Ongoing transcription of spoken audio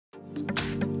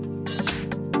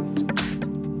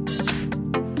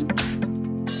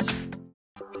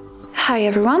Hi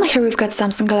everyone, here we've got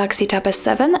Samsung Galaxy Tab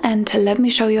S7 and let me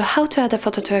show you how to add a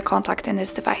photo to a contact in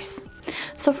this device.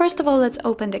 So first of all, let's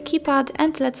open the keypad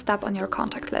and let's tap on your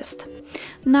contact list.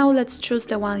 Now let's choose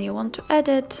the one you want to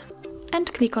edit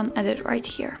and click on edit right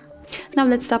here. Now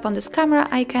let's tap on this camera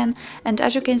icon, and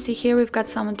as you can see here we've got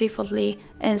some defaultly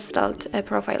installed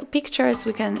profile pictures.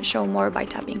 We can show more by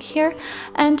tapping here,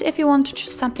 and if you want to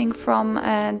choose something from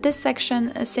this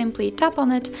section, simply tap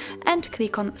on it and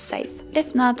click on save.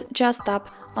 If not, just tap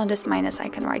on this minus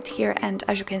icon right here, and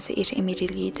as you can see it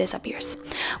immediately disappears.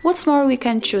 What's more, we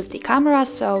can choose the camera,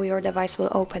 so your device will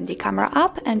open the camera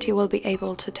app and you will be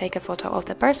able to take a photo of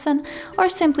the person, or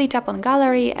simply tap on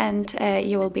gallery and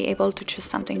you will be able to choose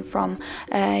something from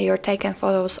your taken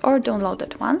photos or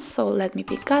downloaded ones. So let me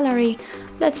pick gallery,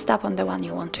 let's tap on the one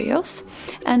you want to use,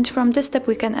 and from this step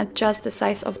we can adjust the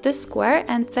size of this square,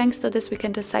 and thanks to this we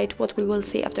can decide what we will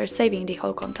see after saving the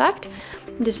whole contact.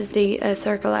 This is the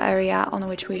circle area on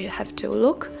which we have to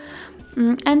look,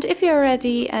 and if you're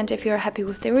ready and if you're happy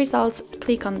with the results,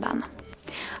 click on done.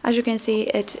 As you can see,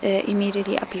 it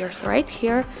immediately appears right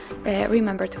here.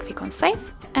 Remember to click on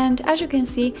save, and as you can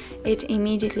see it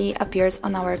immediately appears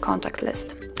on our contact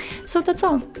list. So that's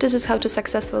all. This is how to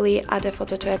successfully add a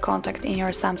photo to a contact in your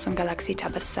Samsung Galaxy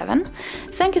Tab S7.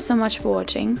 Thank you so much for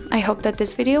watching. I hope that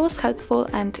this video was helpful,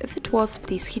 and if it was,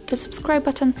 please hit the subscribe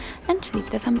button and leave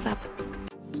the thumbs up.